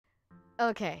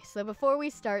Okay, so before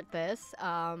we start this,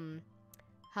 hi.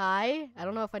 I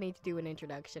don't know if I need to do an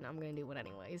introduction. I'm gonna do one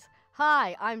anyways.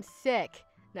 Hi, I'm sick.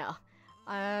 No,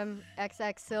 I'm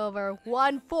XX Silver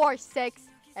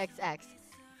 146XX.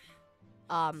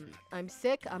 I'm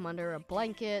sick. I'm under a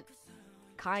blanket,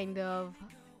 kind of.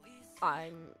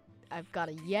 I've got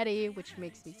a Yeti, which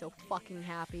makes me so fucking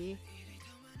happy.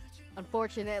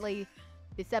 Unfortunately,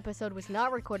 this episode was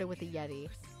not recorded with a Yeti,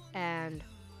 and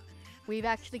we've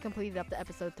actually completed up to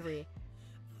episode 3.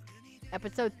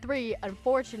 Episode 3,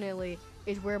 unfortunately,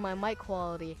 is where my mic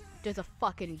quality does a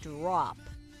fucking drop.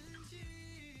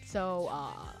 So,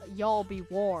 y'all be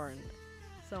warned.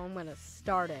 So I'm gonna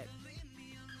start it.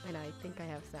 And I think I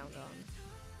have sound on.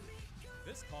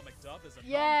 This comic dub is a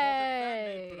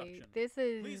Yay! fan-made production. This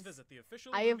is... Please visit the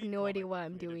official I have Lumine no idea comic, why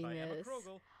I'm created doing by Emma this.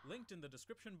 Krogel, linked in the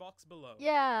description box below.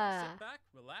 Yeah! Sit back,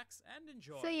 relax, and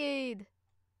enjoy. Sayed,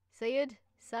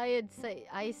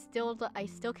 I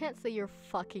still can't say your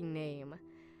fucking name.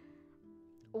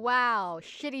 Wow,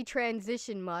 shitty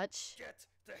transition much. Get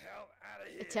the hell out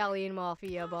of here. Italian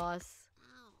mafia boss.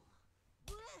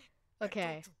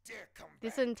 Okay,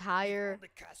 this back. entire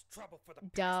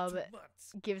dub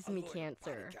gives me A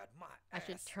cancer. I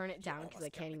should turn it down because I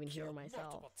can't even hear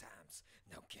myself.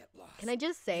 Now get lost. Can I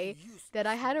just say that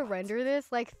I had to render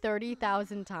this like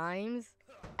 30,000 times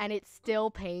and it still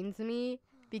pains me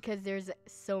because there's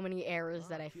so many errors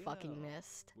that I fucking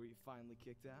missed. Were you finally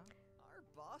kicked out? Our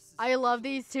boss is I love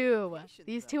these two. patient,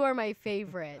 These though. two are my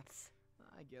favorites.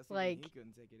 I guess Like- he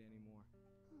couldn't take it anymore.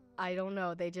 I don't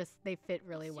know, they fit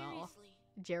really well.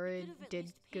 Jared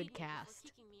did good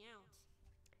cast.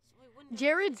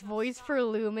 Jared's voice for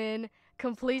Lumine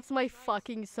completes my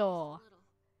fucking soul.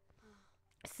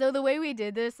 So the way we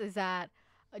did this is that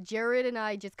Jared and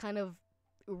I just kind of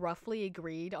roughly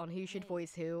agreed on who should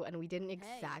voice who, and we didn't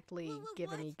exactly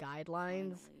give any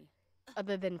guidelines,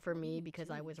 other than for me because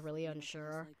I was really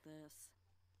unsure.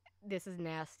 This is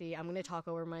nasty. I'm gonna talk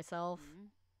over myself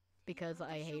because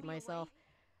I hate myself.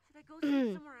 Should I go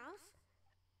somewhere else?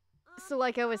 So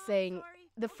like I was saying,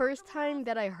 the first time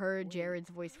that I heard Jared's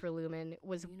voice for Lumine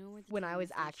was when I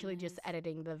was actually just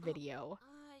editing the video,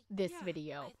 this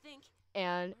video.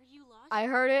 And I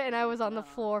heard it and I was on the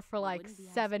floor for like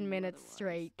 7 minutes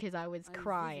straight because I was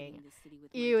crying.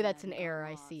 Ew, that's an error,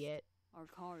 I see it.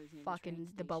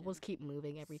 Fucking, the bubbles keep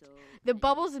moving every time. The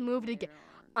bubbles moved again.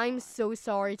 I'm so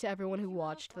sorry to everyone who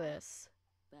watched this.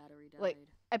 Like,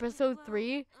 episode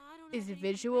 3 is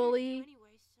visually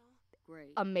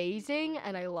amazing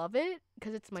and I love it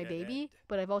because it's my baby,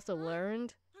 but I've also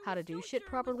learned how to do shit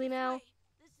properly now.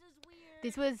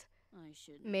 This was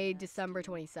made December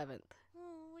 27th,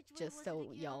 just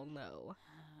so y'all know.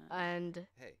 And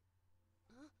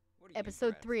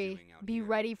episode 3, be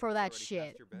ready for that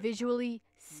shit. Visually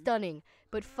stunning,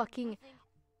 but fucking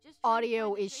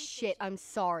audio is shit. I'm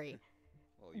sorry.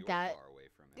 That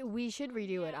we should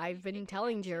redo it. I've been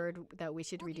telling Jared that we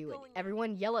should redo it.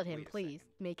 Everyone yell at him, please.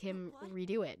 Make him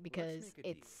redo it because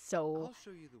it's so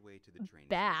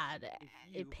bad.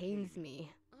 It pains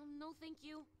me. No, thank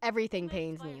you. Everything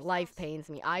pains me. Life pains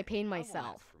me. I pain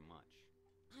myself.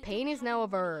 Pain is now a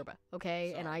verb,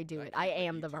 okay? And I do it. I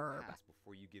am the verb.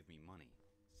 Before you give me money,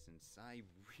 since I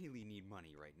really need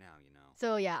money right now, you know.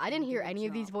 So yeah, I didn't hear any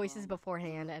of these voices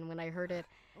beforehand, and when I heard it,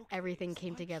 everything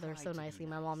came together so nicely.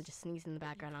 My mom just sneezed in the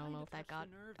background. I don't know if that got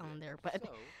on there, but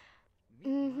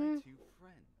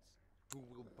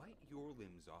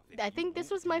I think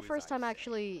this was my first time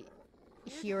actually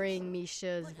hearing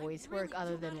Misha's voice work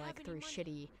other than like through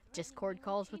shitty Discord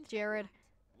calls with Jared.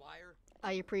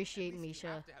 I appreciate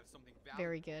Misha.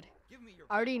 Very good.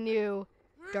 I already knew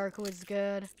Dark was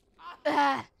good.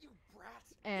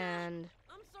 And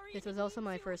this was also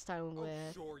my first time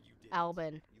with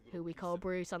Albin, who we call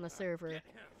Bruce on the server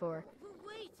for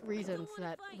reasons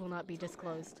that will not be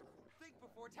disclosed.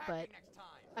 But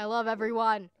I love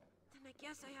everyone. Then I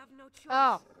guess I have no choice.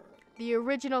 Oh, the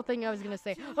original thing I was gonna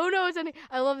say. Oh no, it's any.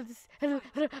 I love this.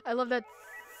 I love that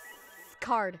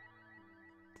card.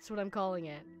 That's what I'm calling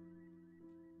it.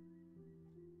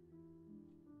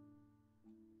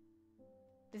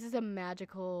 This is a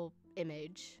magical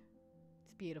image.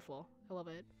 It's beautiful. I love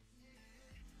it.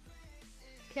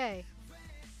 Okay.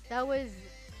 That was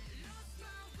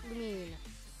Lumine.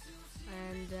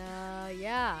 And,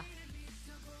 yeah.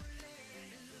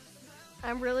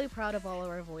 I'm really proud of all of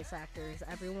our voice actors.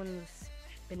 Everyone's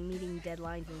been meeting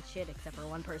deadlines and shit, except for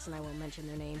one person. I won't mention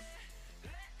their name.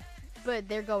 But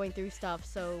they're going through stuff,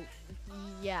 so,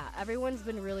 yeah. Everyone's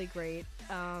been really great.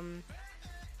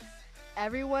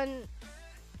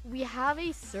 We have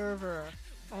a server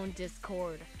on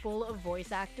Discord full of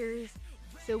voice actors,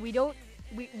 so we don't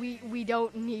We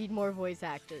don't need more voice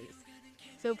actors.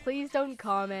 So please don't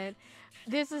comment.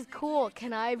 This is cool.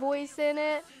 Can I voice in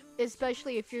it?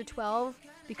 Especially if you're 12.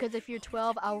 Because if you're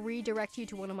 12, I'll redirect you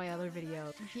to one of my other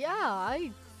videos. Yeah,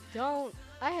 I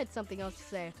had something else to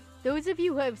say. Those of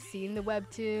you who have seen the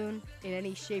Webtoon in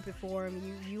any shape or form,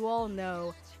 you all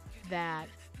know that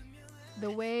the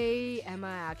way Emma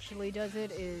actually does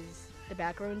it is the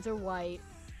backgrounds are white,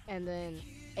 and then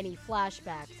any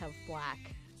flashbacks have black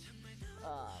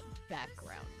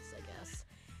backgrounds, I guess.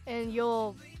 And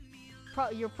you're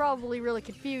probably really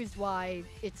confused why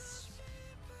it's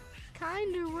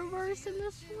kind of reversed in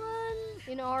this one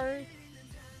in our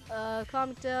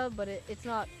comic dub, but it's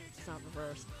not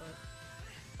reversed.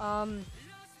 But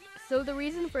so the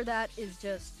reason for that is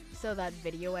just so that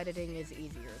video editing is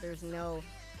easier. There's no.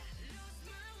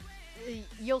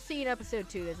 You'll see in episode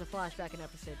 2. There's a flashback in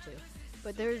episode 2,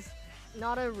 but there's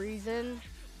not a reason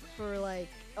for like,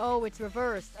 oh, it's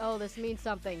reversed. Oh, this means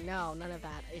something. No, none of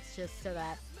that. It's just so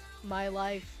that my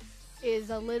life is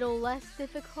a little less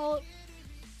difficult.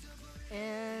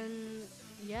 And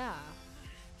yeah,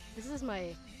 this is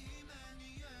my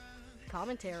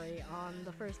commentary on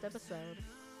the first episode.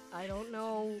 I don't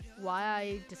know why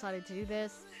I decided to do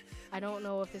this. I don't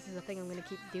know if this is a thing I'm gonna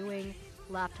keep doing.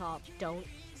 Laptop, don't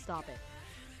stop it.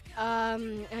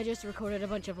 I just recorded a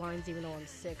bunch of lines even though I'm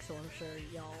sick, so I'm sure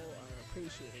y'all are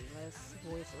appreciating this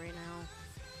voice right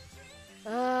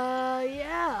now.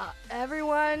 Yeah,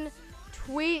 everyone,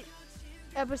 tweet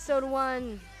episode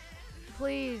 1,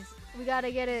 please. We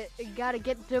gotta get it. Gotta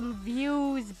get them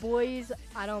views, boys.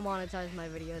 I don't monetize my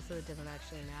videos, so it doesn't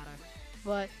actually matter.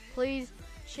 But please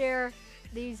share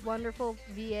these wonderful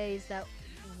VAs that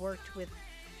worked with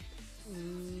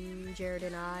Jared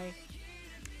and I.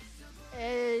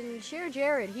 And share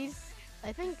Jared.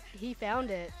 I think he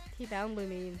found it. He found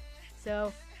Lumine.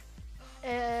 So,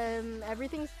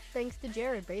 everything's thanks to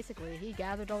Jared, basically. He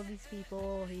gathered all these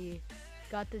people. He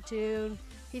got the tune.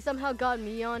 He somehow got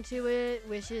me onto it,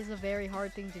 which is a very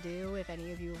hard thing to do. If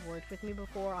any of you have worked with me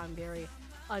before, I'm very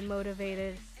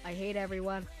unmotivated. I hate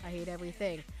everyone. I hate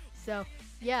everything. So,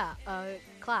 yeah,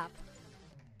 clap.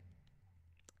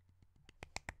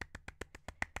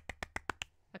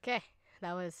 Okay,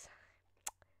 that was...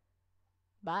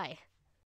 Bye.